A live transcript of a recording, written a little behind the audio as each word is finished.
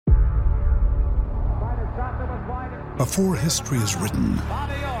Before history is written,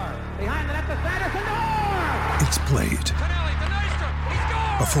 it's played.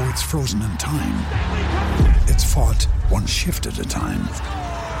 Before it's frozen in time, it's fought one shift at a time.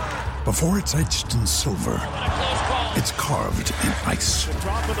 Before it's etched in silver, it's carved in ice.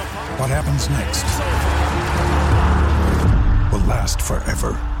 What happens next will last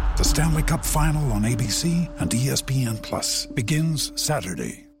forever. The Stanley Cup Final on ABC and ESPN Plus begins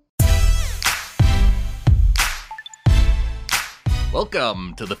Saturday.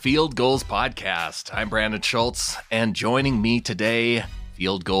 Welcome to the Field Goals Podcast. I'm Brandon Schultz, and joining me today,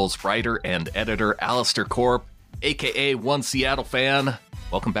 Field Goals writer and editor Alistair Corp, a.k.a. One Seattle Fan.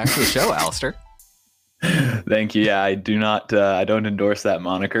 Welcome back to the show, Alistair. Thank you. Yeah, I don't endorse that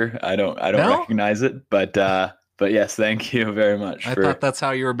moniker. I don't recognize it, but yes, thank you very much. I thought that's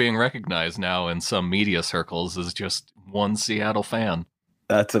how you were being recognized now in some media circles, as just One Seattle Fan.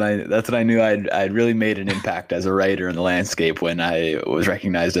 That's what I knew. I'd really made an impact as a writer in the landscape when I was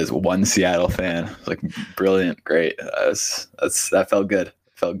recognized as One Seattle Fan. It was like brilliant, great. That felt good.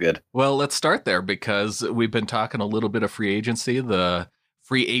 Felt good. Well, let's start there because we've been talking a little bit of free agency. The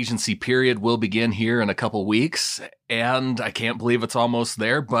free agency period will begin here in a couple weeks, and I can't believe it's almost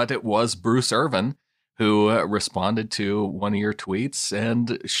there. But it was Bruce Irvin who responded to one of your tweets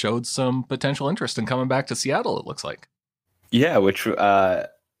and showed some potential interest in coming back to Seattle. It looks like. Yeah, which, I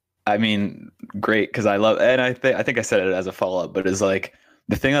mean, great, because I love, and I think I said it as a follow-up, but it's like,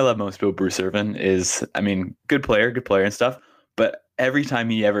 the thing I love most about Bruce Irvin is, I mean, good player and stuff, but every time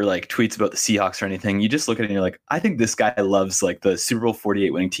he ever, like, tweets about the Seahawks or anything, you just look at it and you're like, I think this guy loves, like, the Super Bowl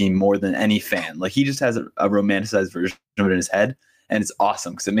 48 winning team more than any fan. Like, he just has a romanticized version of it in his head, and it's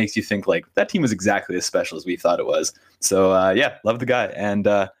awesome, because it makes you think, like, that team was exactly as special as we thought it was. So, yeah, love the guy, and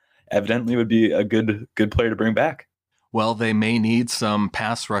evidently would be a good player to bring back. Well, they may need some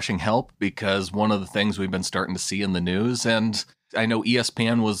pass rushing help because one of the things we've been starting to see in the news, and I know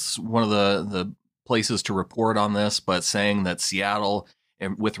ESPN was one of the places to report on this, but saying that Seattle,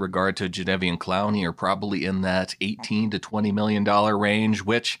 with regard to Jadeveon Clowney, are probably in that $18 to $20 million range,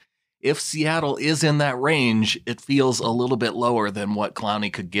 which if Seattle is in that range, it feels a little bit lower than what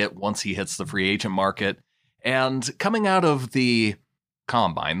Clowney could get once he hits the free agent market. And coming out of the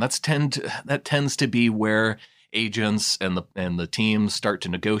combine, that tends to be where agents and the teams start to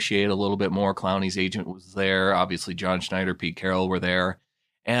negotiate a little bit more. Clowney's agent was there. Obviously, John Schneider, Pete Carroll were there.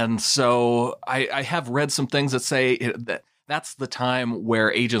 And so I have read some things that say that's the time where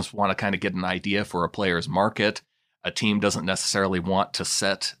agents want to kind of get an idea for a player's market. A team doesn't necessarily want to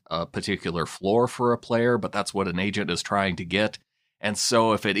set a particular floor for a player, but that's what an agent is trying to get. And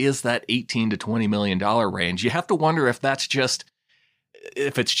so if it is that $18 to $20 million range, you have to wonder if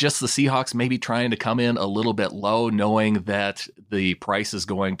it's just the Seahawks maybe trying to come in a little bit low, knowing that the price is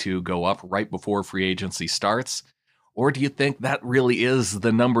going to go up right before free agency starts. Or do you think that really is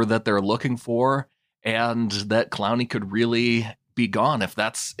the number that they're looking for and that Clowney could really be gone if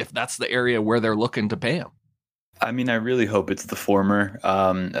that's the area where they're looking to pay him? I mean, I really hope it's the former,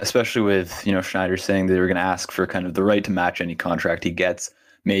 especially with, Schneider saying they were going to ask for kind of the right to match any contract he gets.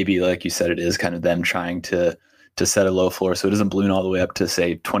 Maybe, like you said, it is kind of them trying to set a low floor so it doesn't balloon all the way up to,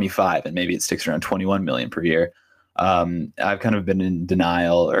 say, 25, and maybe it sticks around 21 million per year. I've kind of been in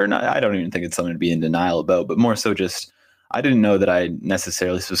denial, or not, I don't even think it's something to be in denial about, but more so just I didn't know that I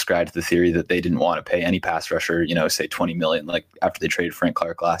necessarily subscribed to the theory that they didn't want to pay any pass rusher, say 20 million, like after they traded Frank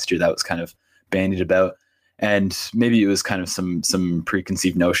Clark last year. That was kind of bandied about. And maybe it was kind of some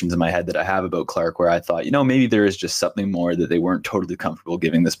preconceived notions in my head that I have about Clark, where I thought, maybe there is just something more that they weren't totally comfortable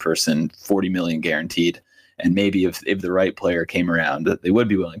giving this person 40 million guaranteed. And maybe if the right player came around, they would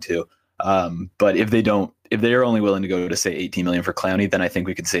be willing to. But if they're only willing to go to, say, 18 million for Clowney, then I think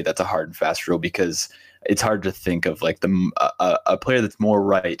we could say that's a hard and fast rule, because it's hard to think of like a player that's more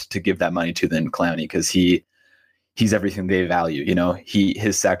right to give that money to than Clowney, because he's everything they value.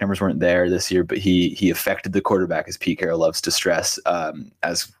 His sack numbers weren't there this year, but he affected the quarterback, as Pete Carroll loves to stress,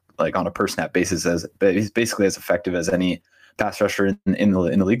 as like on a per snap basis, but he's basically as effective as any pass rusher in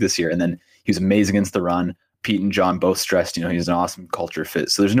the league this year. And then he was amazing against the run. Pete and John both stressed, he's an awesome culture fit.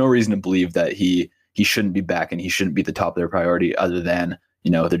 So there's no reason to believe that he shouldn't be back and he shouldn't be the top of their priority, other than,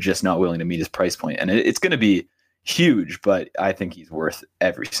 they're just not willing to meet his price point. And it's going to be huge, but I think he's worth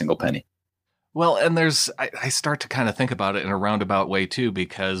every single penny. Well, and I start to kind of think about it in a roundabout way too,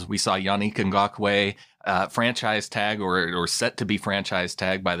 because we saw Yannick Ngakoue franchise tag or set to be franchise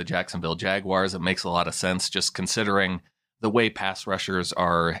tagged by the Jacksonville Jaguars. It makes a lot of sense, just considering the way pass rushers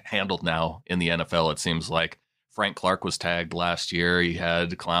are handled now in the NFL. It seems like Frank Clark was tagged last year. You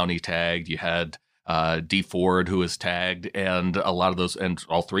had Clowney tagged. You had D Ford, who was tagged, and a lot of those, and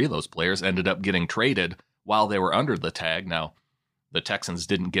all three of those players ended up getting traded while they were under the tag. Now, the Texans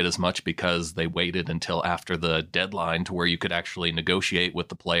didn't get as much because they waited until after the deadline to where you could actually negotiate with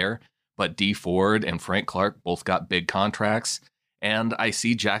the player. But Dee Ford and Frank Clark both got big contracts. And I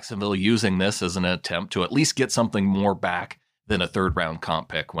see Jacksonville using this as an attempt to at least get something more back than a third-round comp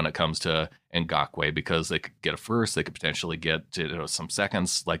pick when it comes to Ngakoue, because they could get a first, they could potentially get some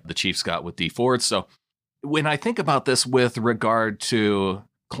seconds like the Chiefs got with Dee Ford. So when I think about this with regard to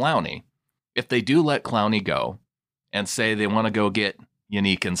Clowney, if they do let Clowney go and say they want to go get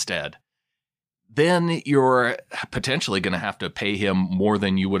Yannick instead, then you're potentially going to have to pay him more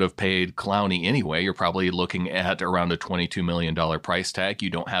than you would have paid Clowney anyway. You're probably looking at around a $22 million price tag. You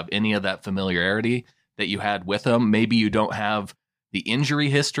don't have any of that familiarity that you had with him. Maybe you don't have the injury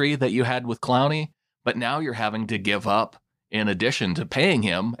history that you had with Clowney, but now you're having to give up, in addition to paying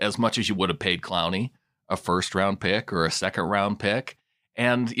him as much as you would have paid Clowney, a first-round pick or a second-round pick.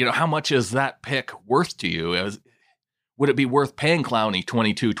 And, how much is that pick worth to you? Would it be worth paying Clowney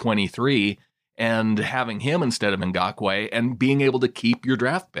 22, 23 and having him instead of Ngakoue and being able to keep your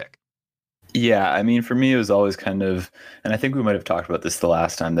draft pick? Yeah, I mean, for me, it was always kind of, and I think we might have talked about this the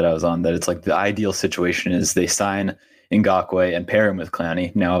last time that I was on, that it's like the ideal situation is they sign Ngakoue and pair him with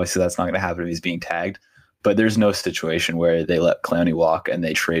Clowney. Now, obviously, that's not going to happen if he's being tagged, but there's no situation where they let Clowney walk and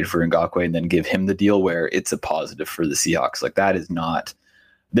they trade for Ngakoue and then give him the deal where it's a positive for the Seahawks. Like, that is not,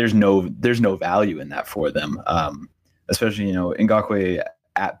 there's no value in that for them. Especially, Ngakoue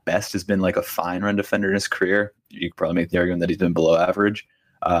at best has been like a fine run defender in his career. You could probably make the argument that he's been below average.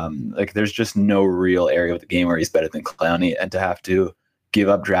 There's just no real area of the game where he's better than Clowney, and to have to give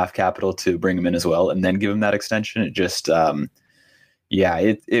up draft capital to bring him in as well and then give him that extension, it just, it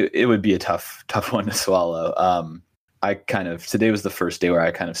would be a tough one to swallow. Today was the first day where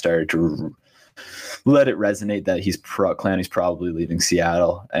I kind of started to let it resonate that Clowney's probably leaving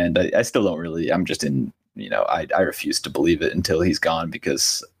Seattle, and I still don't really. I'm just in. I refuse to believe it until he's gone,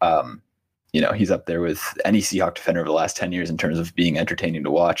 because he's up there with any Seahawk defender over the last 10 years in terms of being entertaining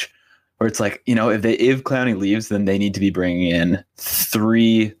to watch. Where it's like, if Clowney leaves, then they need to be bringing in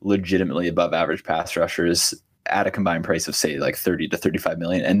 3 legitimately above average pass rushers at a combined price of, say, like 30 to 35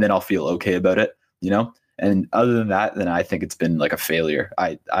 million, and then I'll feel okay about it. And other than that, then I think it's been like a failure.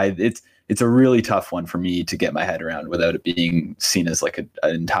 It's a really tough one for me to get my head around without it being seen as like an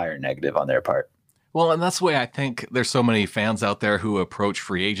entire negative on their part. Well, and that's the way I think there's so many fans out there who approach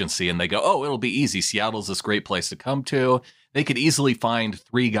free agency and they go, oh, it'll be easy. Seattle's this great place to come to. They could easily find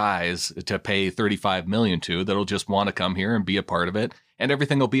 3 guys to pay $35 million to that'll just want to come here and be a part of it, and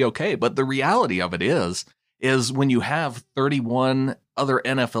everything will be okay. But the reality of it is when you have 31 other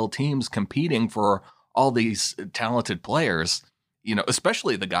NFL teams competing for all these talented players,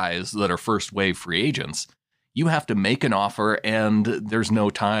 especially the guys that are first wave free agents, you have to make an offer, and there's no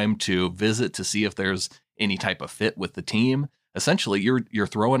time to visit to see if there's any type of fit with the team. Essentially, you're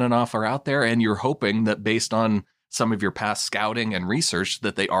throwing an offer out there, and you're hoping that based on some of your past scouting and research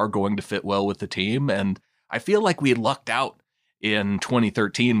that they are going to fit well with the team. And I feel like we lucked out in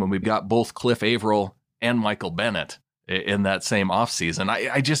 2013 when we got both Cliff Averill and Michael Bennett in that same offseason.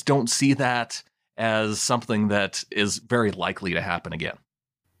 I just don't see that as something that is very likely to happen again.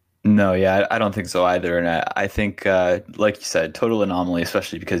 No, yeah, I don't think so either. And I think, like you said, total anomaly,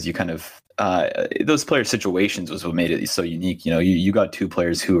 especially because you kind of, those player situations was what made it so unique. You got 2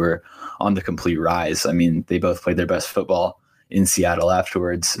 players who were on the complete rise. I mean, they both played their best football in Seattle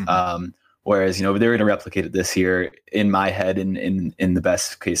afterwards. Mm-hmm. Whereas, if they were going to replicate it this year, in my head, in the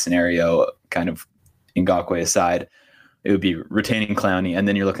best case scenario, kind of Ngakoue aside, it would be retaining Clowney, and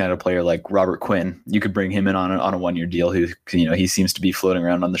then you're looking at a player like Robert Quinn. You could bring him in on a 1-year deal. Who, he seems to be floating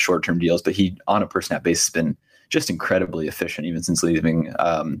around on the short-term deals, but he, on a per snap basis, has been just incredibly efficient even since leaving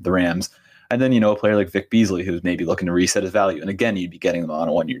the Rams. And then a player like Vic Beasley, who's maybe looking to reset his value. And again, you'd be getting him on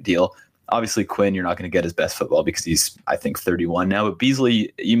a 1-year deal. Obviously, Quinn, you're not going to get his best football because he's, I think, 31 now. But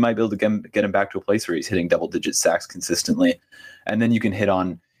Beasley, you might be able to get him back to a place where he's hitting double-digit sacks consistently, and then you can hit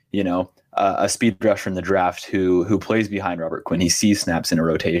on a speed rusher in the draft who plays behind Robert Quinn. He sees snaps in a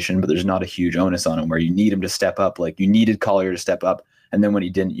rotation, but there's not a huge onus on him where you need him to step up. Like, you needed Collier to step up, and then when he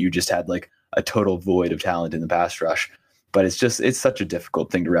didn't, you just had like a total void of talent in the pass rush. But it's such a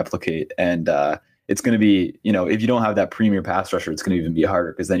difficult thing to replicate, and it's going to be, if you don't have that premier pass rusher, it's going to even be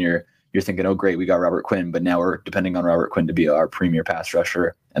harder, because then you're thinking, oh great, we got Robert Quinn, but now we're depending on Robert Quinn to be our premier pass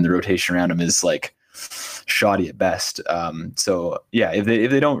rusher, and the rotation around him is like shoddy at best. So yeah, if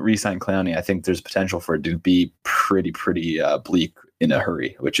they don't re-sign Clowney, I think there's potential for it to be pretty bleak in a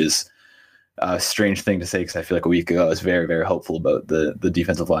hurry, which is a strange thing to say because I feel like a week ago I was very, very hopeful about the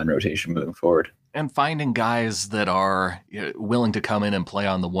defensive line rotation moving forward. And finding guys that are willing to come in and play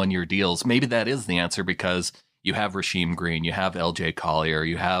on the 1-year deals, maybe that is the answer, because you have Rasheem Green, you have LJ Collier,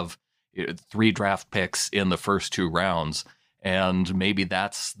 you have 3 draft picks in the first 2 rounds. And maybe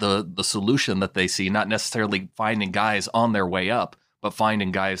that's the solution that they see, not necessarily finding guys on their way up, but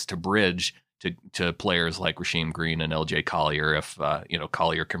finding guys to bridge to players like Rasheem Green and LJ Collier if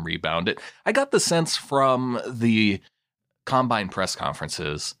Collier can rebound it. I got the sense from the combine press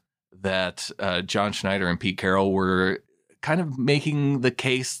conferences that John Schneider and Pete Carroll were kind of making the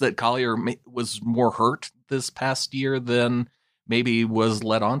case that Collier was more hurt this past year than maybe was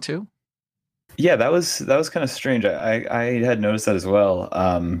led on to. Yeah, that was kind of strange. I had noticed that as well.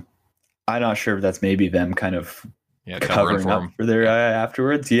 I'm not sure if that's maybe them kind of covering up for their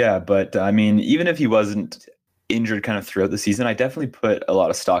afterwards. Yeah, but I mean, even if he wasn't injured kind of throughout the season, I definitely put a lot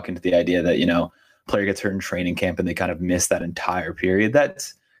of stock into the idea that, player gets hurt in training camp and they kind of miss that entire period.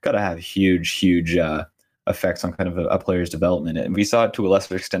 That's got to have huge effects on kind of a player's development. And we saw it to a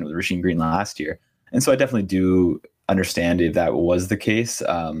lesser extent with Rasheem Green last year. And so I definitely do understand if that was the case.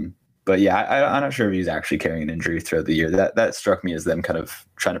 But yeah, I'm not sure if he's actually carrying an injury throughout the year. That struck me as them kind of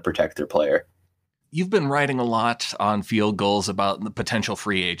trying to protect their player. You've been writing a lot on Field Gulls about the potential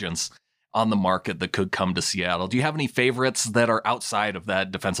free agents on the market that could come to Seattle. Do you have any favorites that are outside of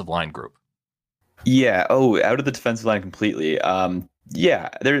that defensive line group? Yeah. Oh, out of the defensive line completely. Yeah.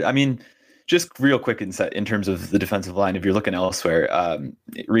 Just real quick in terms of the defensive line, if you're looking elsewhere,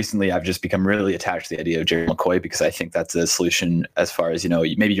 recently I've just become really attached to the idea of Gerald McCoy, because I think that's a solution as far as,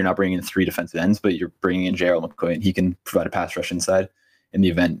 maybe you're not bringing in 3 defensive ends, but you're bringing in Gerald McCoy and he can provide a pass rush inside in the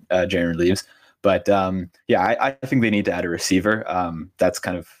event Jaron leaves. But I think they need to add a receiver. That's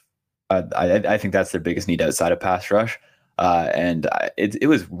kind of, I think that's their biggest need outside of pass rush. And it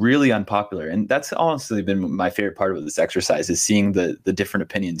was really unpopular. And that's honestly been my favorite part of this exercise, is seeing the different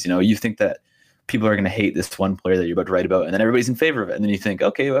opinions. You think that people are going to hate this one player that you're about to write about, and then everybody's in favor of it. And then you think,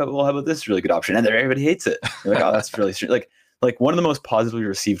 okay, well, how about this really good option? And then everybody hates it. You're like, oh, that's really strange. Like one of the most positively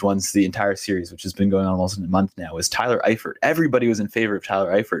received ones the entire series, which has been going on almost a month now, is Tyler Eifert. Everybody was in favor of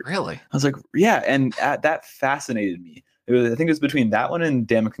Tyler Eifert. Really? I was like, yeah. And that fascinated me. I think it was between that one and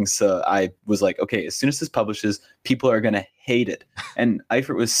Damokang Suh. I was like, okay, as soon as this publishes, people are going to hate it. And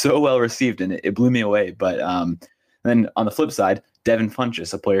Eifert was so well received, and it blew me away. But then on the flip side, Devin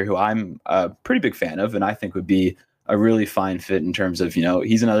Funchess, a player who I'm a pretty big fan of, and I think would be a really fine fit in terms of,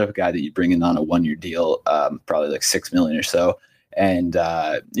 he's another guy that you bring in on a 1-year deal, probably like $6 million or so. And,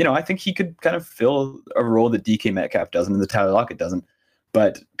 I think he could kind of fill a role that DK Metcalf doesn't and the Tyler Lockett doesn't.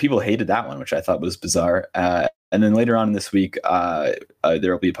 But people hated that one, which I thought was bizarre. And then later on in this week, there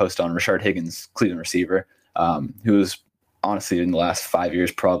will be a post on Rashard Higgins, Cleveland receiver, who is honestly in the last 5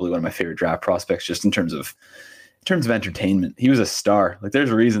 years probably one of my favorite draft prospects, just in terms of entertainment. He was a star. Like, there's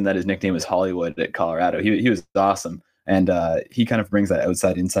a reason that his nickname is Hollywood at Colorado. He was awesome, and he kind of brings that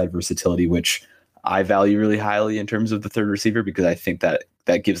outside-inside versatility, which I value really highly in terms of the third receiver, because I think that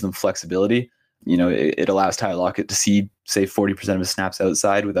gives them flexibility. It allows Tyler Lockett to see, say, 40% of his snaps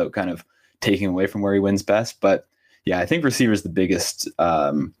outside without kind of taking away from where he wins best. But yeah, I think receiver is the biggest.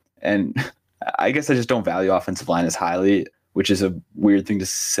 And I guess I just don't value offensive line as highly, which is a weird thing to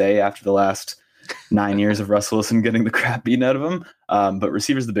say after the last 9 years of Russell Wilson getting the crap beaten out of him. But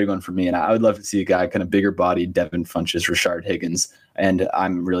receiver's the big one for me. And I would love to see a guy kind of bigger body, Devin Funchess, Rashard Higgins. And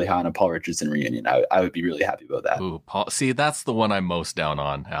I'm really high on a Paul Richardson reunion. I would be really happy about that. Ooh, Paul. See, that's the one I'm most down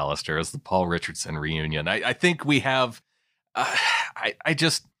on, Alistair, is the Paul Richardson reunion. I think we have,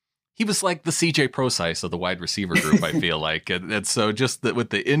 he was like the CJ Procise of the wide receiver group, I feel like. And so just that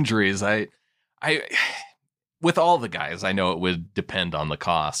with the injuries, I with all the guys, I know it would depend on the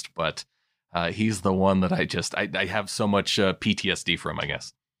cost, but he's the one that I have so much PTSD from, I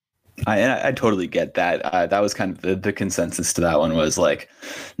guess. I totally get that. That was kind of the consensus to that one, was like,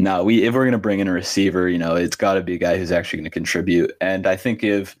 no, if we're going to bring in a receiver, it's got to be a guy who's actually going to contribute. And I think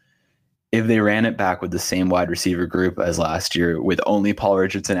if they ran it back with the same wide receiver group as last year with only Paul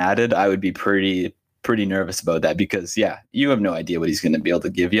Richardson added, I would be pretty nervous about that, because you have no idea what he's going to be able to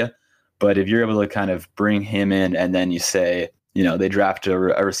give you. But if you're able to kind of bring him in, and then you say, they draft a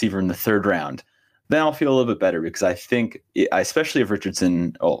receiver in the 3rd round, then I'll feel a little bit better, because I think, especially if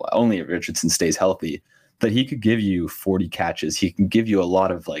only if Richardson stays healthy, that he could give you 40 catches. He can give you a lot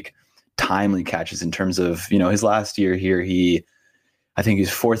of like timely catches in terms of, his last year here, I think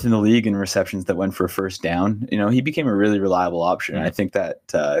he's 4th in the league in receptions that went for a first down. He became a really reliable option. And I think that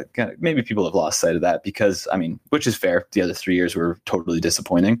kind of maybe people have lost sight of that, because, which is fair. The other 3 years were totally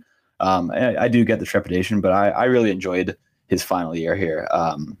disappointing. I do get the trepidation, but I really enjoyed his final year here.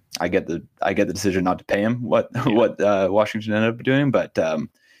 I get the decision not to pay him what Washington ended up doing, but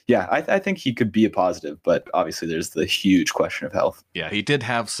I think he could be a positive, but obviously there's the huge question of health. Yeah, he did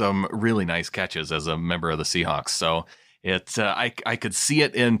have some really nice catches as a member of the Seahawks, so it's I could see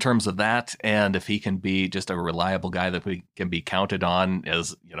it in terms of that, and if he can be just a reliable guy that we can be counted on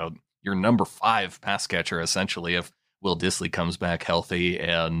as, your number 5 pass catcher, essentially, if Will Dissly comes back healthy,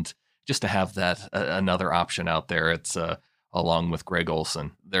 and just to have that another option out there, it's along with Greg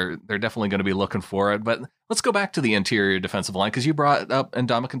Olsen. They're definitely going to be looking for it. But let's go back to the interior defensive line, because you brought up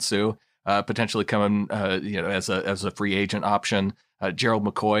Ndamukong Suh potentially coming as a free agent option. Gerald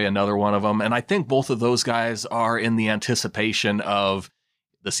McCoy, another one of them. And I think both of those guys are in the anticipation of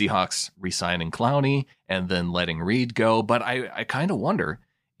the Seahawks re-signing Clowney and then letting Reed go. But I kind of wonder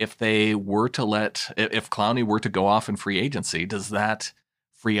if they were to if Clowney were to go off in free agency, does that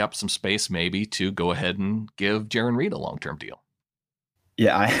free up some space maybe to go ahead and give Jaron Reed a long-term deal?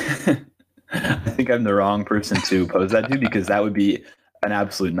 Yeah, I think I'm the wrong person to pose that to, because that would be an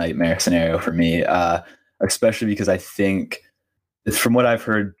absolute nightmare scenario for me, especially because I think, from what I've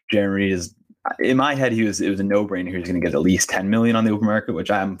heard, Jaron Reed is, in my head, it was a no-brainer. He was going to get at least $10 million on the open market,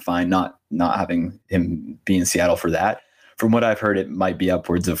 which I'm fine not having him be in Seattle for that. From what I've heard, it might be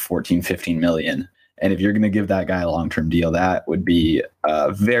upwards of 14, 15 million. And if you're going to give that guy a long-term deal, that would be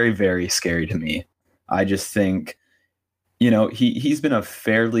very, very scary to me. I just think, he's been a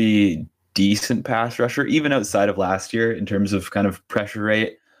fairly decent pass rusher, even outside of last year, in terms of kind of pressure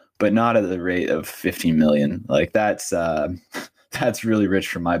rate, but not at the rate of 15 million. Like that's really rich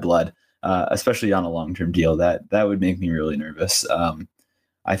for my blood, especially on a long-term deal. That would make me really nervous.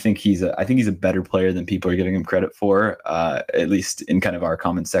 I think he's a better player than people are giving him credit for, at least in kind of our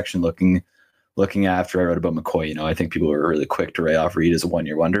comment section looking after I wrote about McCoy. I think people were really quick to write off Reed as a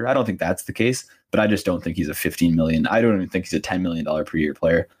one-year wonder. I don't think that's the case, but I just don't think he's a 15 million. I don't even think he's a $10 million per year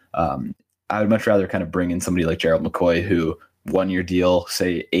player. I would much rather kind of bring in somebody like Gerald McCoy, who one-year deal,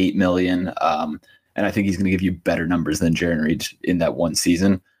 say 8 million. And I think he's going to give you better numbers than Jaron Reed in that one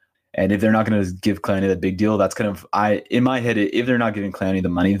season. And if they're not going to give Clowney that big deal, that's kind of, in my head, if they're not giving Clowney the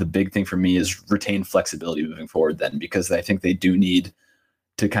money, the big thing for me is retain flexibility moving forward then, because I think they do need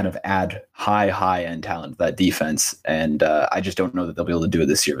to kind of add high-end talent to that defense. And I just don't know that they'll be able to do it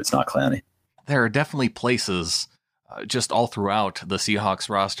this year if it's not Clowney. There are definitely places just all throughout the Seahawks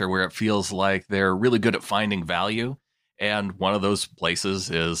roster where it feels like they're really good at finding value. And one of those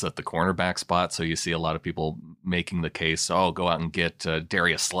places is at the cornerback spot. So you see a lot of people making the case, go out and get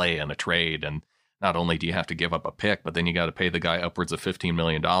Darius Slay in a trade. And not only do you have to give up a pick, but then you got to pay the guy upwards of $15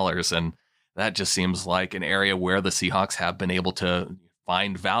 million. And that just seems like an area where the Seahawks have been able to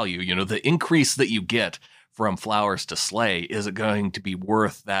find value. The increase that you get from Flowers to Slay, is it going to be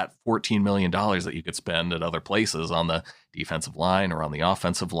worth that $14 million that you could spend at other places on the defensive line or on the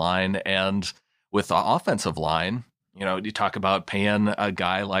offensive line? And with the offensive line, you talk about paying a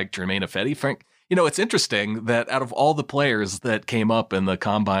guy like Jermaine Ifedi. Frank, it's interesting that out of all the players that came up in the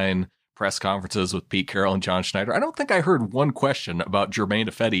combine press conferences with Pete Carroll and John Schneider, I don't think I heard one question about Jermaine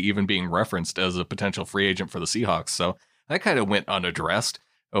Ifedi even being referenced as a potential free agent for the Seahawks. So that kind of went unaddressed,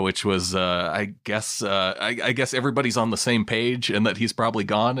 which was, I guess everybody's on the same page and that he's probably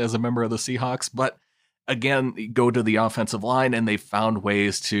gone as a member of the Seahawks. But again, go to the offensive line and they found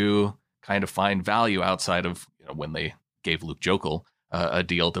ways to kind of find value outside of when they gave Luke Jokel a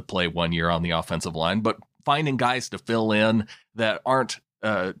deal to play 1 year on the offensive line, but finding guys to fill in that aren't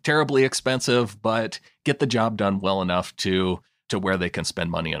terribly expensive, but get the job done well enough to where they can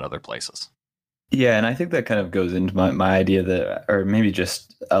spend money in other places. Yeah, and I think that kind of goes into my idea that, or maybe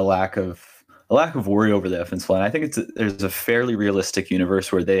just a lack of worry over the offensive line. I think there's a fairly realistic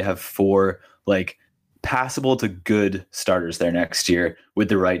universe where they have 4 passable to good starters there next year, with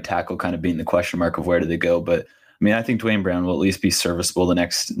the right tackle kind of being the question mark of where do they go. But I mean, I think Dwayne Brown will at least be serviceable the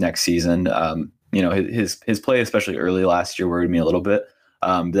next season. His play, especially early last year, worried me a little bit.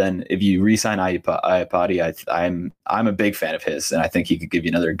 Then if you re-sign Iapati, I'm a big fan of his, and I think he could give you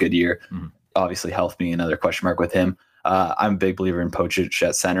another good year. Mm-hmm. Obviously, health being another question mark with him. I'm a big believer in Pocic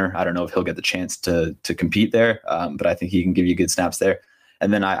at center. I don't know if he'll get the chance to compete there, but I think he can give you good snaps there.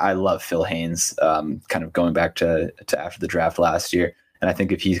 And then I love Phil Haynes, kind of going back to after the draft last year. And I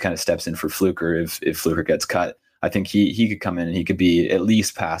think if he kind of steps in for Fluker, if Fluker gets cut, I think he could come in and he could be at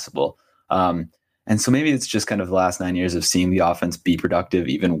least passable. And so maybe it's just kind of the last 9 years of seeing the offense be productive,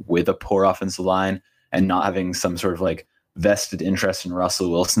 even with a poor offensive line, and not having some sort of vested interest in Russell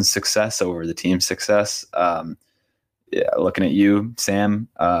Wilson's success over the team's success. looking at you, Sam.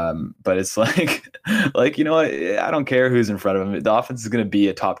 But it's like, you know what? I don't care who's in front of him. The offense is going to be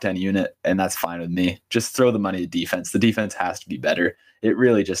a top 10 unit, and that's fine with me. Just throw the money at defense. The defense has to be better. It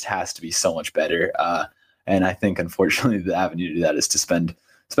really just has to be so much better. And I think, unfortunately, the avenue to do that is to spend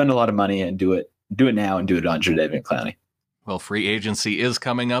a lot of money and do it now and do it on Jadeveon Clowney. Well, free agency is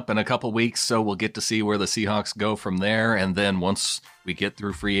coming up in a couple weeks, so we'll get to see where the Seahawks go from there. And then once we get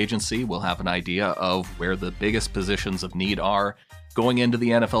through free agency, we'll have an idea of where the biggest positions of need are going into the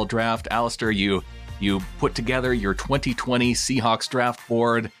NFL draft. Alistair, you put together your 2020 Seahawks draft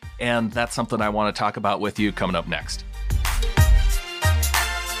board, and that's something I want to talk about with you coming up next.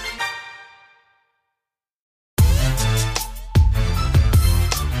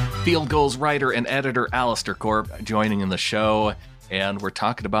 Field Goals writer and editor Alistair Corp joining in the show, and we're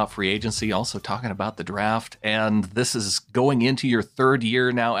talking about free agency, also talking about the draft, and this is going into your third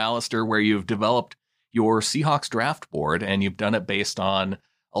year now, Alistair, where you've developed your Seahawks draft board, and you've done it based on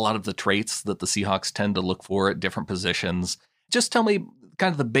a lot of the traits that the Seahawks tend to look for at different positions. Just tell me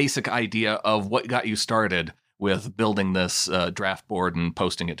kind of the basic idea of what got you started with building this draft board and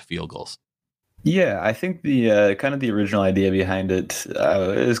posting it to Field Goals. Yeah, I think the kind of the original idea behind it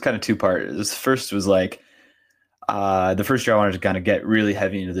is kind of two parts. First was like the first year I wanted to kind of get really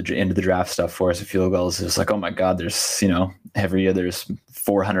heavy into the draft stuff for us at Field Goals. It was like, oh my God, there's every year there's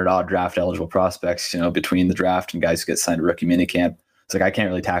 400 odd draft eligible prospects, between the draft and guys who get signed to rookie minicamp. It's like I can't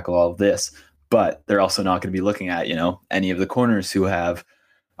really tackle all of this, but they're also not going to be looking at any of the corners who have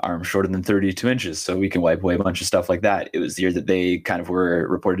arms shorter than 32 inches, so we can wipe away a bunch of stuff like that. It was the year that they kind of were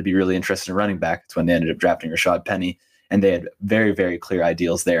reported to be really interested in running back. It's when they ended up drafting Rashad Penny, and they had very, very clear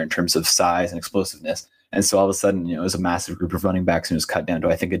ideals there in terms of size and explosiveness. And so all of a sudden, it was a massive group of running backs, and it was cut down to,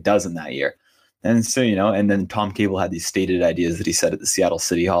 I think, a dozen that year. And so, and then Tom Cable had these stated ideas that he said at the Seattle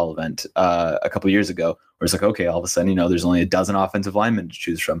City Hall event a couple of years ago, where it's like, okay, all of a sudden, there's only a dozen offensive linemen to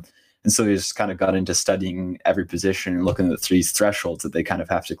choose from. And so he just kind of got into studying every position and looking at the three thresholds that they kind of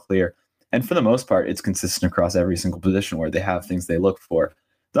have to clear. And for the most part, it's consistent across every single position where they have things they look for.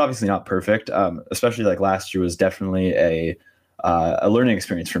 It's obviously not perfect, especially like last year was definitely a learning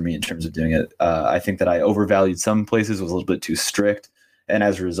experience for me in terms of doing it. I think that I overvalued some places, was a little bit too strict, and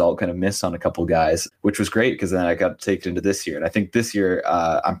as a result kind of missed on a couple guys, which was great because then I got to take it into this year. And I think this year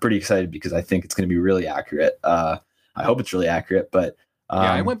I'm pretty excited because I think it's going to be really accurate. I hope it's really accurate, but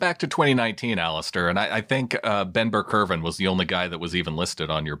yeah, I went back to 2019, Alistair, and I think Ben Burke-Irvin was the only guy that was even listed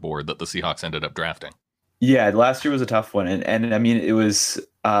on your board that the Seahawks ended up drafting. Yeah, last year was a tough one, and I mean it was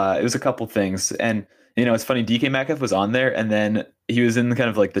a couple things, and it's funny. DK Metcalf was on there, and then he was in kind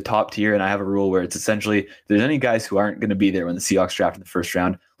of like the top tier. And I have a rule where it's essentially if there's any guys who aren't going to be there when the Seahawks draft in the first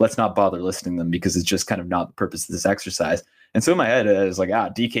round, let's not bother listing them because it's just kind of not the purpose of this exercise. And so in my head, I was like,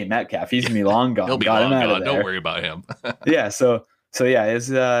 DK Metcalf, he's gonna be long gone. He'll be long gone. Don't worry about him. Yeah, So yeah,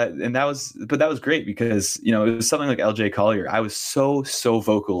 and that was great because it was something like LJ Collier. I was so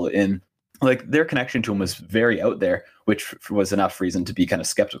vocal in like their connection to him was very out there, which was enough reason to be kind of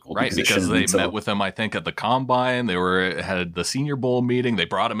skeptical. Right, because they met with him, I think, at the Combine. They had the Senior Bowl meeting. They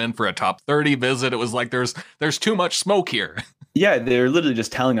brought him in for a top 30 visit. It was like there's too much smoke here. Yeah, they're literally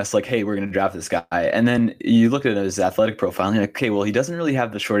just telling us like, hey, we're going to draft this guy. And then you look at his athletic profile and you're like, okay, well, he doesn't really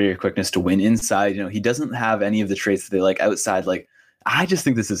have the short area quickness to win inside. He doesn't have any of the traits that they like outside. Like, I just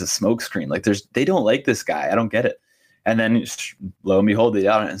think this is a smokescreen. Like they don't like this guy. I don't get it. And then lo and behold, they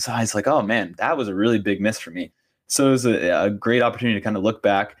got it. And so I was like, oh man, that was a really big miss for me. So it was a great opportunity to kind of look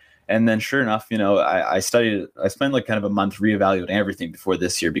back. And then sure enough, I spent like kind of a month reevaluating everything before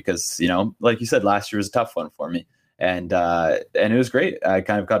this year because, like you said, last year was a tough one for me. And it was great. I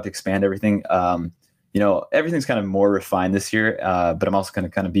kind of got to expand everything. Everything's kind of more refined this year, but I'm also going to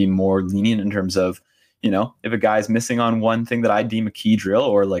kind of be more lenient in terms of, if a guy's missing on one thing that I deem a key drill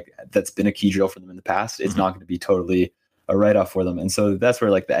or like that's been a key drill for them in the past, it's not going to be totally a write-off for them. And so that's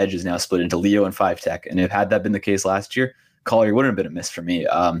where like the edge is now split into Leo and 5-tech. And if had that been the case last year, Collier wouldn't have been a miss for me.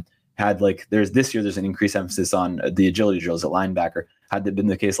 This year there's an increased emphasis on the agility drills at linebacker. Had that been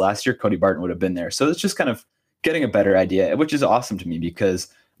the case last year, Cody Barton would have been there. So it's just kind of getting a better idea, which is awesome to me because,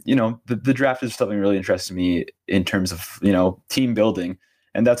 the draft is something really interesting to me in terms of, team building.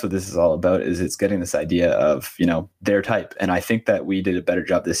 And that's what this is all about, is it's getting this idea of, their type. And I think that we did a better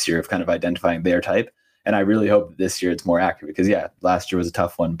job this year of kind of identifying their type. And I really hope that this year it's more accurate because, yeah, last year was a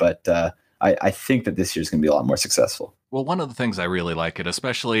tough one. But I think that this year is going to be a lot more successful. Well, one of the things I really like it,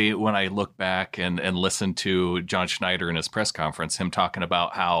 especially when I look back and listen to John Schneider in his press conference, him talking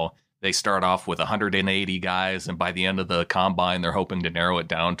about how they start off with 180 guys. And by the end of the combine, they're hoping to narrow it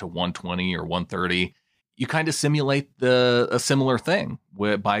down to 120 or 130. you kind of simulate a similar thing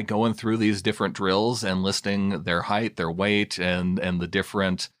by going through these different drills and listing their height, their weight, and the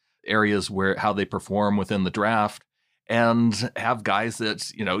different areas where how they perform within the draft, and have guys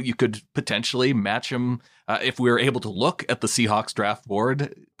that, you know, you could potentially match them. If we were able to look at the Seahawks draft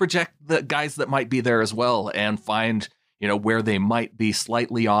board, project the guys that might be there as well and find, you know, where they might be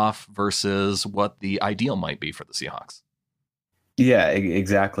slightly off versus what the ideal might be for the Seahawks. Yeah,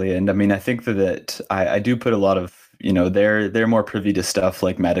 exactly. And I mean, I think that I do put a lot of, you know, they're more privy to stuff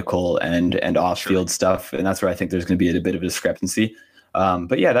like medical and off-field stuff. And that's where I think there's going to be a bit of a discrepancy.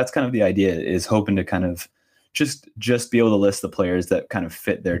 But yeah, that's kind of the idea, is hoping to kind of just be able to list the players that kind of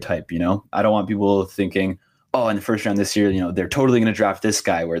fit their type. You know, I don't want people thinking, oh, in the first round this year, you know, they're totally going to draft this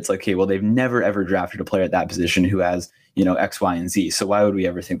guy, where it's like, hey, well, they've never, ever drafted a player at that position who has, you know, X, Y, and Z. So why would we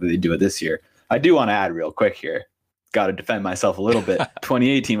ever think that they do it this year? I do want to add real quick here. Got to defend myself a little bit.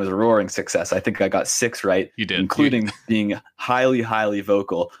 2018 was a roaring success. I think I got 6 right. You did. Including being highly, highly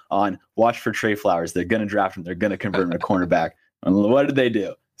vocal on watch for Trey Flowers. They're going to draft him. They're going to convert him to cornerback. And what did they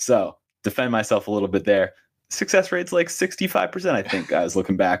do? So defend myself a little bit there. Success rate's like 65%, I think. I was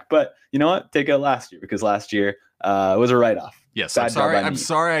looking back. But you know what? Take out last year, because last year was a write-off. Yes, I'm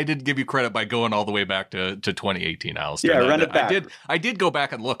sorry I didn't give you credit by going all the way back to 2018, Alistair. Yeah, run it back. I did go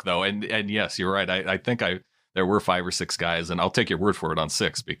back and look, though, and yes, you're right. I think there were 5 or 6 guys, and I'll take your word for it on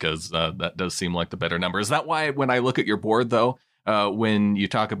 6, because that does seem like the better number. Is that why when I look at your board, though, when you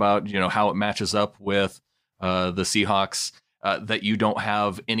talk about, you know, how it matches up with the Seahawks, that you don't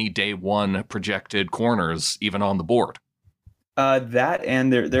have any day one projected corners even on the board? That,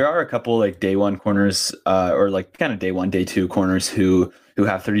 and there are a couple like day one corners, or like kind of day one, day two corners who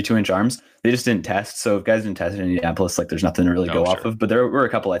have 32-inch arms. They just didn't test. So if guys didn't test in Indianapolis, like there's nothing to really go off of. But there were a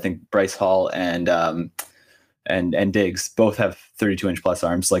couple. I think Bryce Hall and Diggs both have 32-inch plus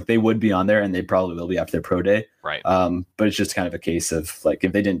arms. Like they would be on there, and they probably will be after their pro day. Right. But it's just kind of a case of like,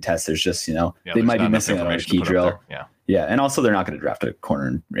 if they didn't test, there's just, you know, they might be missing out on a key drill. Yeah. Yeah, and also they're not going to draft a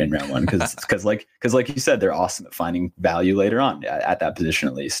corner in round one because like you said, they're awesome at finding value later on at that position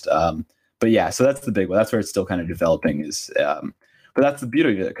at least. But yeah, so that's the big one. That's where it's still kind of developing. But that's the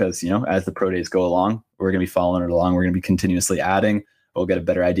beauty of it, because, you know, as the pro days go along, we're going to be following it along. We're going to be continuously adding. We'll get a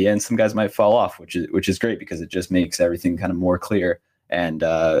better idea, and some guys might fall off, which is great, because it just makes everything kind of more clear and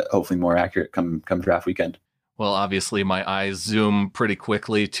hopefully more accurate come draft weekend. Well, obviously, my eyes zoom pretty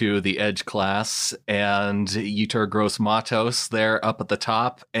quickly to the edge class, and Yetur Gross-Matos there up at the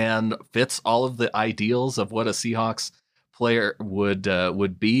top, and fits all of the ideals of what a Seahawks player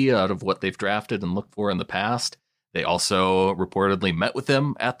would be out of what they've drafted and looked for in the past. They also reportedly met with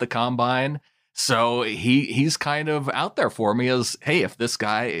him at the combine, so he's kind of out there for me as, hey, if this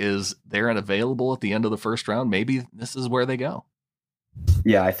guy is there and available at the end of the first round, maybe this is where they go.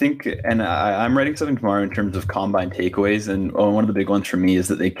 Yeah, I think, and I'm writing something tomorrow in terms of combine takeaways, and one of the big ones for me is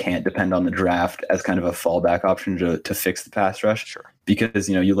that they can't depend on the draft as kind of a fallback option to fix the pass rush. Sure. Because,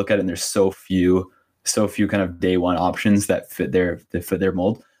 you know, you look at it and there's so few kind of day one options that fit their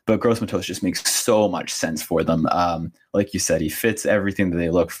mold. But Gross-Matos just makes so much sense for them. Like you said, he fits everything that they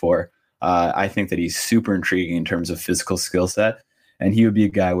look for. I think that he's super intriguing in terms of physical skill set. And he would be a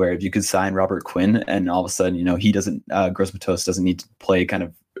guy where if you could sign Robert Quinn and all of a sudden, you know, he doesn't, Gross-Matos doesn't need to play kind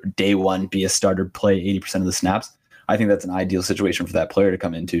of day one, be a starter, play 80% of the snaps. I think that's an ideal situation for that player to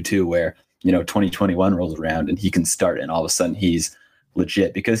come into too, where, you know, 2021 rolls around and he can start and all of a sudden he's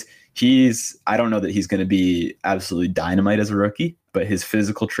legit, because I don't know that he's going to be absolutely dynamite as a rookie, but his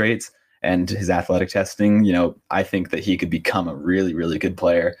physical traits and his athletic testing, you know, I think that he could become a really, really good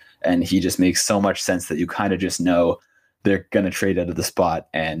player. And he just makes so much sense that you kind of just know they're going to trade out of the spot,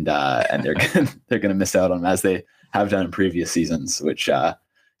 and they're going to miss out on him, as they have done in previous seasons, which,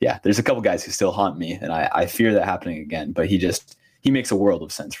 there's a couple guys who still haunt me, and I fear that happening again, but he makes a world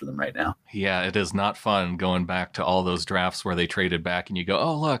of sense for them right now. Yeah, it is not fun going back to all those drafts where they traded back and you go,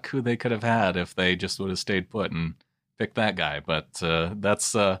 oh, look who they could have had if they just would have stayed put and picked that guy. But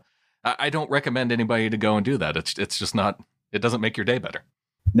I don't recommend anybody to go and do that. It's just not, it doesn't make your day better.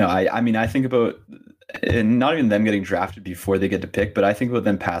 No, I mean, I think about not even them getting drafted before they get to pick, but I think about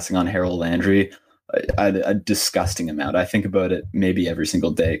them passing on Harold Landry a disgusting amount. I think about it maybe every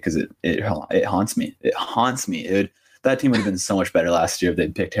single day, because it haunts me. It haunts me. That team would have been so much better last year if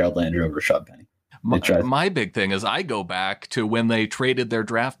they'd picked Harold Landry over Rashad Penny. My big thing is I go back to when they traded their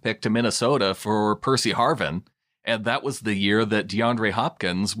draft pick to Minnesota for Percy Harvin. And that was the year that DeAndre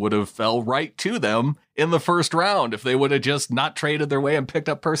Hopkins would have fell right to them in the first round if they would have just not traded their way and picked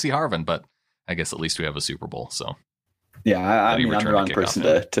up Percy Harvin. But I guess at least we have a Super Bowl. So yeah, I mean, I'm the wrong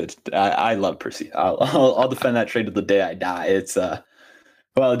person I love Percy. I'll defend that trade to the day I die.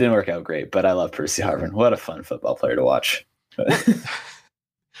 Well, it didn't work out great, but I love Percy Harvin. What a fun football player to watch.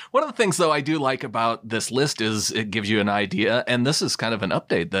 One of the things, though, I do like about this list is it gives you an idea, and this is kind of an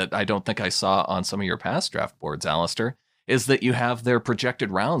update that I don't think I saw on some of your past draft boards, Alistair, is that you have their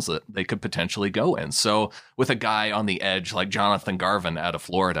projected rounds that they could potentially go in. So with a guy on the edge like Jonathan Garvin out of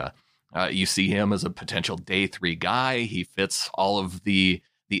Florida, you see him as a potential day 3 guy. He fits all of the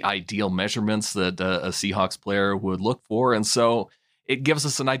ideal measurements that a Seahawks player would look for, and so it gives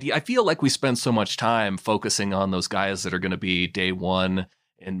us an idea. I feel like we spend so much time focusing on those guys that are going to be day 1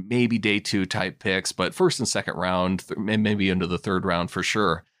 and maybe day 2 type picks, but first and second round, maybe into the third round for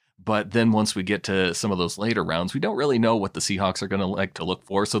sure. But then once we get to some of those later rounds, we don't really know what the Seahawks are going to like to look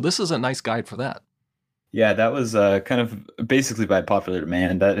for. So this is a nice guide for that. Yeah, that was kind of basically by popular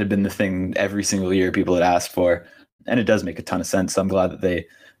demand. That had been the thing every single year people had asked for. And it does make a ton of sense. So I'm glad that they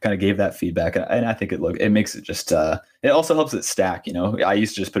kind of gave that feedback. And I think it makes it just, it also helps it stack. I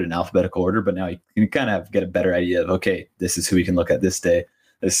used to just put it in alphabetical order, but now you can kind of get a better idea of, okay, this is who we can look at this day.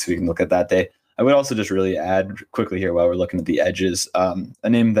 This is who we can look at that day. I would also just really add quickly here while we're looking at the edges, a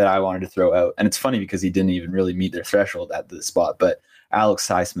name that I wanted to throw out. And it's funny because he didn't even really meet their threshold at the spot, but Alex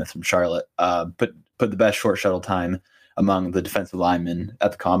Highsmith from Charlotte put the best short shuttle time among the defensive linemen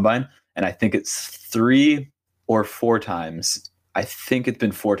at the combine. And I think it's 3 or 4 times. I think it's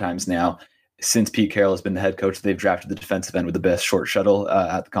been 4 times now since Pete Carroll has been the head coach. They've drafted the defensive end with the best short shuttle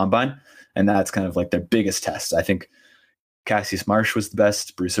at the combine. And that's kind of like their biggest test. I think Cassius Marsh was the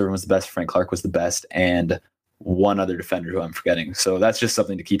best, Bruce Irvin was the best, Frank Clark was the best, and one other defender who I'm forgetting. So that's just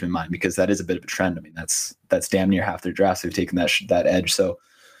something to keep in mind because that is a bit of a trend. I mean, that's damn near half their drafts who've taken that edge. So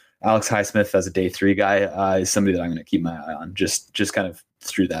Alex Highsmith as a day 3 guy is somebody that I'm going to keep my eye on just kind of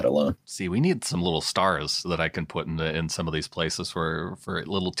through that alone. See, we need some little stars that I can put in some of these places for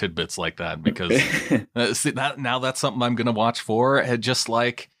little tidbits like that because now that's something I'm going to watch for. And just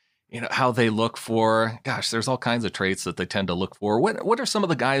like, how they look for, gosh, there's all kinds of traits that they tend to look for. What are some of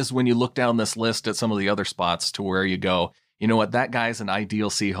the guys when you look down this list at some of the other spots to where you go, you know what, that guy's an ideal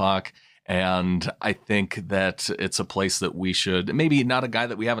Seahawk. And I think that it's a place that we should, maybe not a guy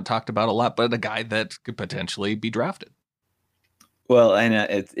that we haven't talked about a lot, but a guy that could potentially be drafted. Well,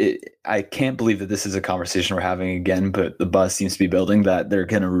 and I can't believe that this is a conversation we're having again, but the buzz seems to be building that they're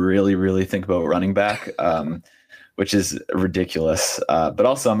going to really, really think about running back, which is ridiculous. But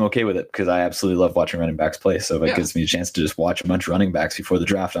also I'm okay with it because I absolutely love watching running backs play. So if it gives me a chance to just watch a bunch of running backs before the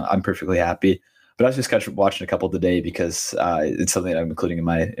draft, I'm perfectly happy. But I was just watching a couple today because it's something that I'm including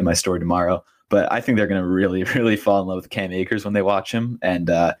in my story tomorrow. But I think they're going to really, really fall in love with Cam Akers when they watch him.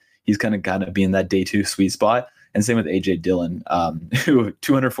 And he's kind of be in that day 2 sweet spot. And same with AJ Dillon, who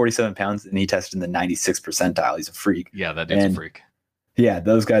 247 pounds, and he tested in the 96th percentile. He's a freak. Yeah, that dude's a freak. Yeah,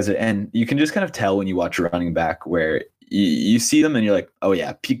 those guys are, and you can just kind of tell when you watch a running back where you see them and you're like, oh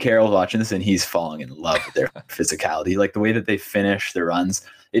yeah, Pete Carroll's watching this and he's falling in love with their physicality. Like the way that they finish their runs,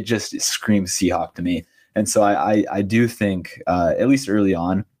 it just screams Seahawk to me. And so I do think, at least early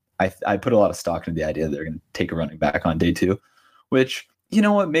on, I put a lot of stock into the idea that they're going to take a running back on day 2, which, you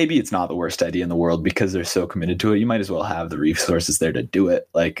know what, maybe it's not the worst idea in the world because they're so committed to it. You might as well have the resources there to do it.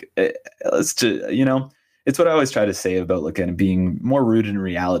 Like, it's what I always try to say about like kind of being more rooted in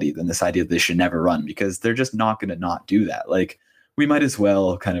reality than this idea that they should never run, because they're just not going to not do that. Like, we might as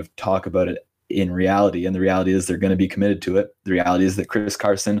well kind of talk about it in reality. And the reality is they're going to be committed to it. The reality is that Chris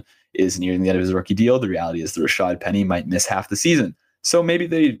Carson is nearing the end of his rookie deal. The reality is that Rashad Penny might miss half the season. So maybe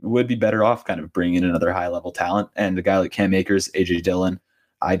they would be better off kind of bringing in another high-level talent. And a guy like Cam Akers, AJ Dillon,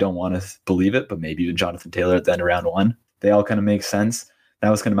 I don't want to believe it, but maybe even Jonathan Taylor at the end of round 1. They all kind of make sense. That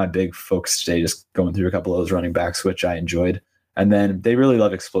was kind of my big focus today, just going through a couple of those running backs, which I enjoyed. And then they really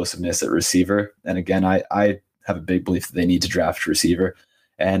love explosiveness at receiver. And again, I have a big belief that they need to draft a receiver.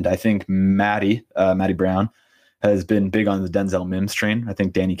 And I think Matty Brown has been big on the Denzel Mims train. I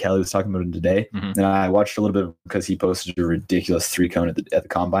think Danny Kelly was talking about him today. Mm-hmm. And I watched a little bit because he posted a ridiculous 3-cone at the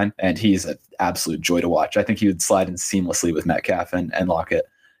combine, and he's an absolute joy to watch. I think he would slide in seamlessly with Metcalf and Lockett.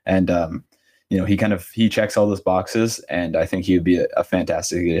 And, he checks all those boxes, and I think he would be a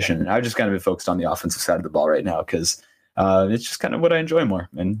fantastic addition. And I've just kind of been focused on the offensive side of the ball right now because it's just kind of what I enjoy more,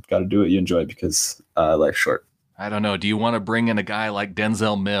 and got to do what you enjoy because life's short. I don't know. Do you want to bring in a guy like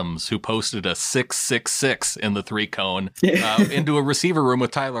Denzel Mims, who posted a 6.66 in the 3-cone, into a receiver room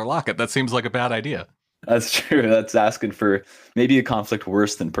with Tyler Lockett? That seems like a bad idea. That's true. That's asking for maybe a conflict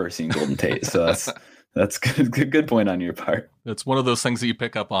worse than Percy and Golden Tate. So that's good point on your part. It's one of those things that you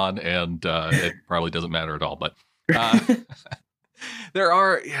pick up on, and it probably doesn't matter at all. But there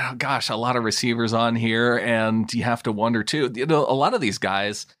are, a lot of receivers on here, and you have to wonder too. A lot of these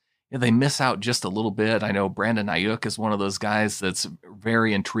guys, Yeah, they miss out just a little bit. I know Brandon Ayuk is one of those guys that's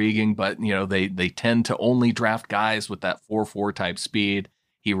very intriguing, but they tend to only draft guys with that 4.4 type speed.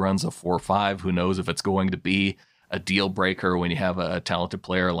 He runs a 4.5. Who knows if it's going to be a deal breaker when you have a talented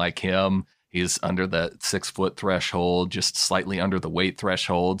player like him? He's under the 6 foot threshold, just slightly under the weight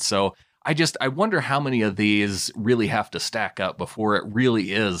threshold. So I wonder how many of these really have to stack up before it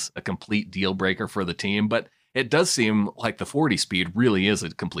really is a complete deal breaker for the team. But it does seem like the 40 speed really is a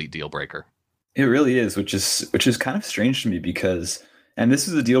complete deal breaker. It really is, which is kind of strange to me because, and this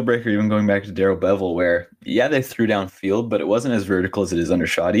is a deal breaker even going back to Darrell Bevel, where they threw downfield, but it wasn't as vertical as it is under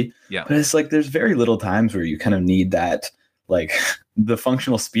Shoddy. Yeah. But it's like there's very little times where you kind of need that, like the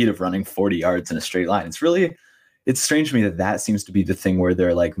functional speed of running 40 yards in a straight line. It's strange to me that seems to be the thing where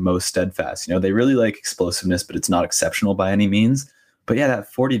they're like most steadfast. They really like explosiveness, but it's not exceptional by any means. But yeah,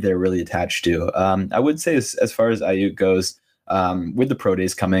 that 40 they're really attached to. I would say as far as Ayuk goes, with the pro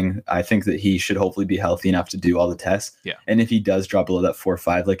days coming, I think that he should hopefully be healthy enough to do all the tests. Yeah. And if he does drop below that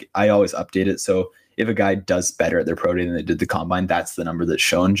 4.5, like I always update it. So if a guy does better at their pro day than they did the combine, that's the number that's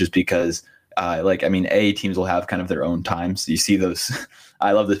shown, just because teams will have kind of their own times. So you see those,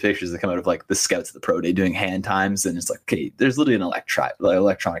 I love the pictures that come out of like the scouts at the pro day doing hand times. And it's like, okay, there's literally an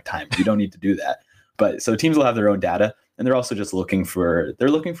electronic time. You don't need to do that. But so teams will have their own data. And they're also just looking for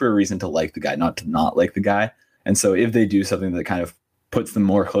a reason to like the guy, not to not like the guy. And so if they do something that kind of puts them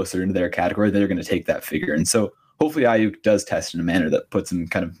more closer into their category, they're going to take that figure. And so hopefully Ayuk does test in a manner that puts him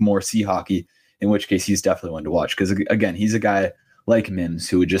kind of more sea hockey, in which case he's definitely one to watch. Because again, he's a guy like Mims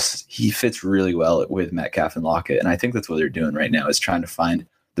who he fits really well with Metcalf and Lockett. And I think that's what they're doing right now, is trying to find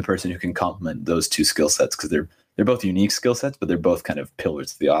the person who can complement those two skill sets, because they're both unique skill sets, but they're both kind of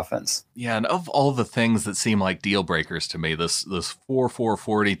pillars of the offense. Yeah, and of all the things that seem like deal breakers to me, this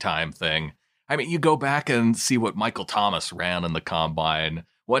 4.40 time thing, I mean, you go back and see what Michael Thomas ran in the combine,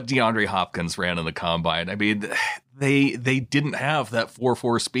 what DeAndre Hopkins ran in the combine. I mean, they didn't have that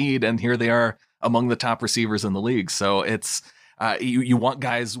 4.4 speed, and here they are among the top receivers in the league. So it's you want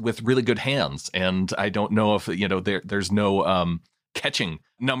guys with really good hands, and I don't know if there's no catching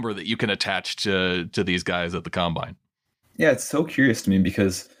number that you can attach to these guys at the combine. Yeah, it's so curious to me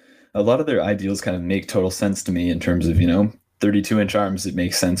because a lot of their ideals kind of make total sense to me in terms of 32-inch arms. It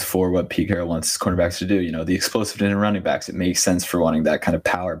makes sense for what Pete Carroll wants cornerbacks to do. The explosive in running backs, it makes sense for wanting that kind of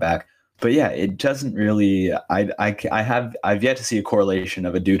power back. But yeah, it doesn't really. I've yet to see a correlation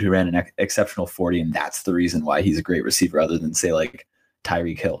of a dude who ran an exceptional 40, and that's the reason why he's a great receiver, other than say like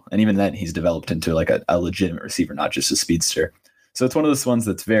Tyreek Hill. And even then, he's developed into like a legitimate receiver, not just a speedster. So it's one of those ones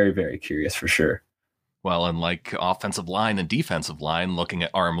that's very, very curious for sure. Well, and like offensive line and defensive line, looking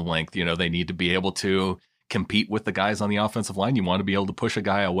at arm length, they need to be able to compete with the guys on the offensive line. You want to be able to push a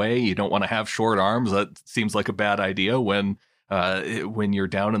guy away. You don't want to have short arms. That seems like a bad idea when you're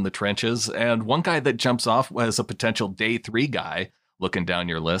down in the trenches. And one guy that jumps off as a potential day 3 guy, looking down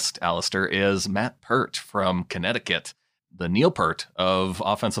your list, Alistair, is Matt Pert from Connecticut, the Neil Peart of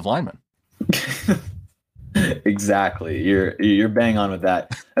offensive linemen. Exactly. You're bang on with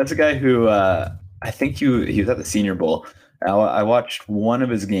that. That's a guy who I think he was at the Senior Bowl. I watched one of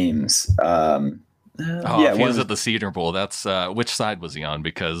his games. If he was at the Senior Bowl, that's which side was he on?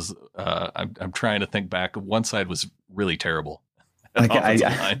 Because I'm trying to think back. One side was really terrible. So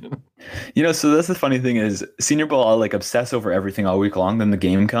that's the funny thing is Senior Bowl, I'll like obsess over everything all week long. Then the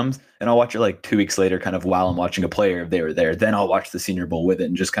game comes and I'll watch it like 2 weeks later, kind of while I'm watching a player if they were there. Then I'll watch the Senior Bowl with it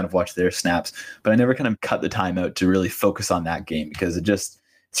and just kind of watch their snaps. But I never kind of cut the time out to really focus on that game because it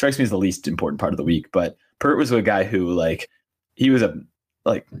strikes me as the least important part of the week. But Pert was a guy who he was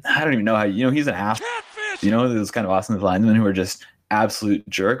I don't even know how, he's an athlete. Those kind of awesome linemen who are just absolute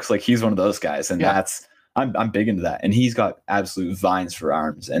jerks. Like he's one of those guys. And I'm big into that. And he's got absolute vines for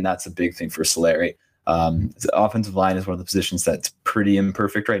arms. And that's a big thing for Solari. The offensive line is one of the positions that's pretty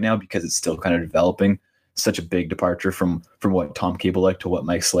imperfect right now because it's still kind of developing. Such a big departure from what Tom Cable liked to what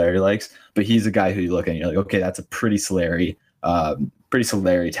Mike Solari likes. But he's a guy who you look at and you're like, okay, that's a pretty Solari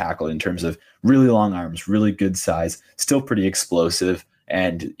tackle in terms of really long arms, really good size, still pretty explosive.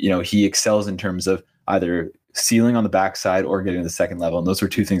 And, he excels in terms of either sealing on the backside or getting to the second level. And those were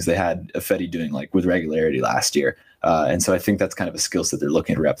two things they had Fetty doing with regularity last year. And so I think that's kind of a skill set they're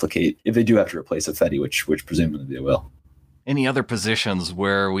looking to replicate if they do have to replace Fetty, which presumably they will. Any other positions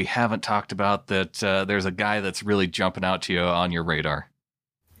where we haven't talked about that there's a guy that's really jumping out to you on your radar?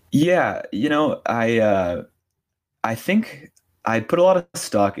 Yeah, I think I put a lot of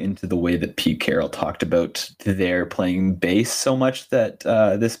stock into the way that Pete Carroll talked about their playing base so much that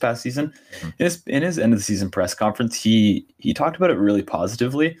this past season. In his end of the season press conference, he talked about it really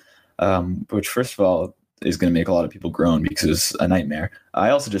positively, which first of all is going to make a lot of people groan because it was a nightmare. I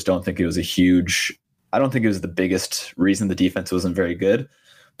also just don't think it was I don't think it was the biggest reason the defense wasn't very good.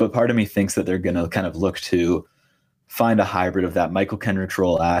 But part of me thinks that they're going to kind of look to find a hybrid of that Michael Kendricks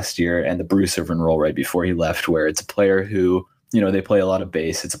role last year and the Bruce Irvin role right before he left, where it's a player who, they play a lot of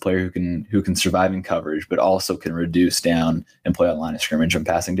base. It's a player who can survive in coverage, but also can reduce down and play on line of scrimmage and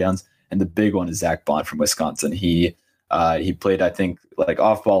passing downs. And the big one is Zach Bond from Wisconsin. He played, I think, like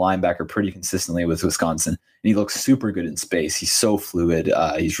off-ball linebacker pretty consistently with Wisconsin, and he looks super good in space. He's so fluid.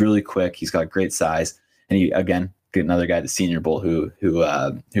 He's really quick. He's got great size, and he again get another guy at the Senior Bowl who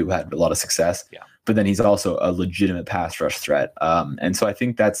had a lot of success. Yeah. But then he's also a legitimate pass rush threat. And so I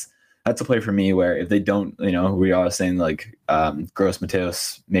think that's a play for me where if they don't, we are saying like Gross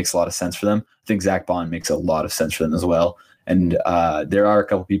Mateos makes a lot of sense for them. I think Zach Bond makes a lot of sense for them as well. And there are a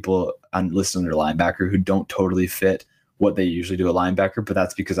couple people listed under linebacker who don't totally fit what they usually do a linebacker, but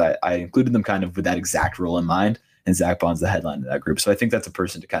that's because I included them kind of with that exact role in mind. And Zach Bond's the headline of that group. So I think that's a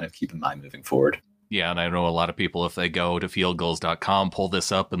person to kind of keep in mind moving forward. Yeah, and I know a lot of people, if they go to fieldgoals.com, pull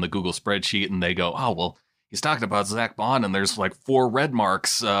this up in the Google spreadsheet, and they go, oh, well, he's talking about Zach Bond, and there's like 4 red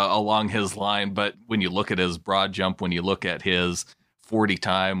marks along his line. But when you look at his broad jump, when you look at his 40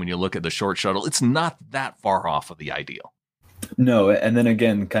 time, when you look at the short shuttle, it's not that far off of the ideal. No, and then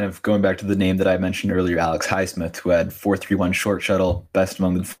again, kind of going back to the name that I mentioned earlier, Alex Highsmith, who had 4.31 short shuttle, best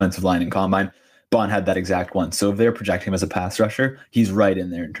among the defensive line in combine. Bond had that exact one. So if they're projecting him as a pass rusher, he's right in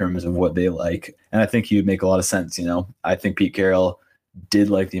there in terms of what they like. And I think he would make a lot of sense. I think Pete Carroll did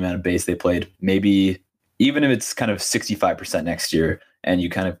like the amount of base they played. Maybe even if it's kind of 65% next year and you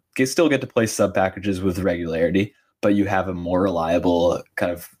kind of still get to play sub packages with regularity, but you have a more reliable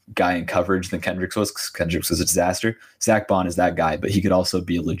kind of guy in coverage than Kendricks was, because Kendricks was a disaster. Zach Bond is that guy, but he could also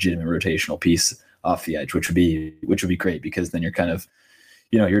be a legitimate rotational piece off the edge, which would be great, because then you're kind of,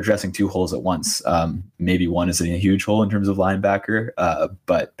 you're addressing 2 holes at once. Maybe one isn't a huge hole in terms of linebacker,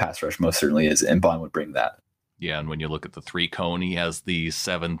 but pass rush most certainly is, and Bond would bring that. Yeah, and when you look at the 3 cone, he has the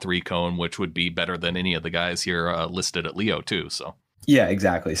 7 3-cone, which would be better than any of the guys here listed at Leo too. So yeah,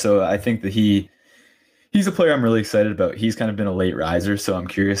 exactly. So I think that he's a player I'm really excited about. He's kind of been a late riser, so I'm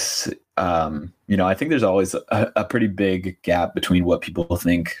curious. I think there's always a pretty big gap between what people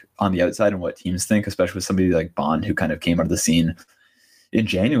think on the outside and what teams think, especially with somebody like Bond, who kind of came out of the scene in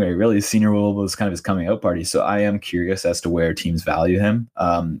January. Really, his Senior Bowl was kind of his coming out party. So I am curious as to where teams value him,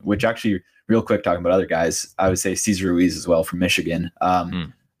 which actually, real quick, talking about other guys, I would say Cesar Ruiz as well from Michigan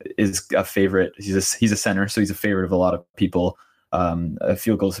is a favorite. He's a center, so he's a favorite of a lot of people.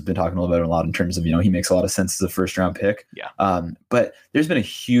 Field goals have been talking about it a lot in terms of, he makes a lot of sense as a first round pick. Yeah. But there's been a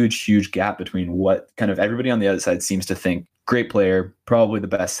huge gap between what kind of everybody on the outside seems to think. Great player, probably the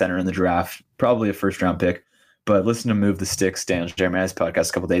best center in the draft, probably a first round pick. But listen to Move the Sticks, Dan Jeremiah's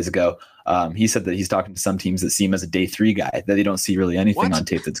podcast a couple days ago. He said that he's talking to some teams that see him as a day 3 guy, that they don't see really anything on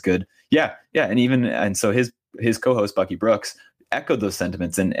tape that's good. Yeah. And so his co-host Bucky Brooks echoed those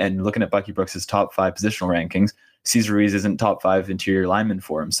sentiments, and looking at Bucky Brooks' top 5 positional rankings, Cesar Ruiz isn't top 5 interior lineman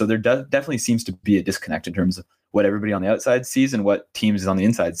for him. So there definitely seems to be a disconnect in terms of what everybody on the outside sees and what teams on the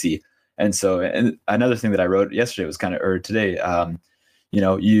inside see. And so, and another thing that I wrote yesterday was today,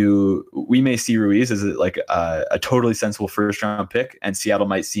 we may see Ruiz as a totally sensible first round pick, and Seattle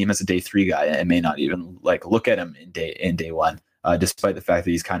might see him as a day 3 guy and may not even look at him in day 1, despite the fact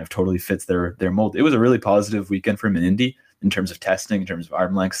that he's kind of totally fits their mold. It was a really positive weekend for him in Indy in terms of testing, in terms of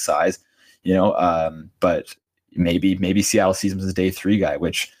arm length, size, but maybe Seattle sees him as a day 3 guy,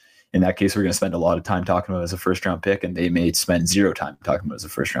 which in that case, we're going to spend a lot of time talking about as a first round pick, and they may spend 0 time talking about as a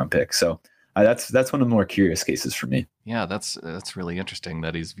first round pick. So that's one of the more curious cases for me. Yeah, that's really interesting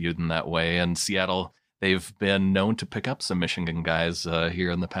that he's viewed in that way. And Seattle, they've been known to pick up some Michigan guys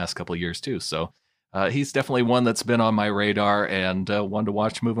here in the past couple of years too. So he's definitely one that's been on my radar and one to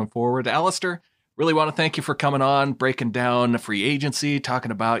watch moving forward. Alistair, really want to thank you for coming on, breaking down free agency,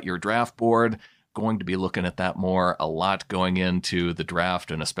 talking about your draft board. Going to be looking at that a lot going into the draft,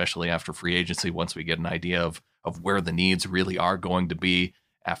 and especially after free agency, once we get an idea of where the needs really are going to be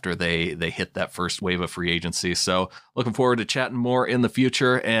after they hit that first wave of free agency. So looking forward to chatting more in the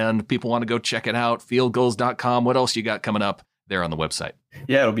future, and people want to go check it out, fieldgoals.com. What else you got coming up there on the website?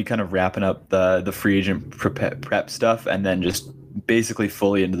 Yeah, it'll be kind of wrapping up the free agent prep stuff, and then just basically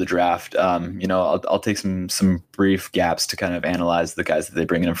fully into the draft. I'll take some brief gaps to kind of analyze the guys that they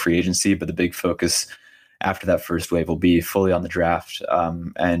bring in free agency, but the big focus after that first wave will be fully on the draft.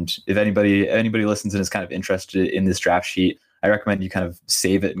 And if anybody listens and is kind of interested in this draft sheet, I recommend you kind of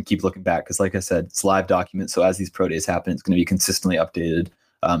save it and keep looking back, because like I said, it's live document. So as these pro days happen, it's going to be consistently updated.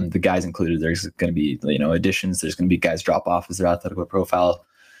 The guys included, there's going to be additions. There's going to be guys drop off as their athletic profile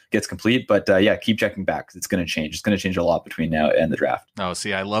gets complete. But yeah, keep checking back because it's going to change. It's going to change a lot between now and the draft. Oh,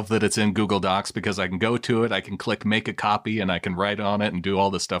 see, I love that it's in Google Docs because I can go to it, I can click make a copy, and I can write on it and do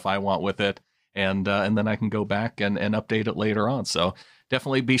all the stuff I want with it. And then I can go back and update it later on. So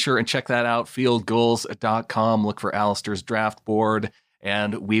definitely be sure and check that out, fieldgoals.com. Look for Alistair's draft board,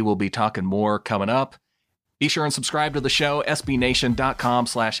 and we will be talking more coming up. Be sure and subscribe to the show,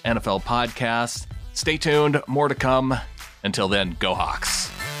 sbnation.com/NFL podcast. Stay tuned, more to come. Until then, go Hawks.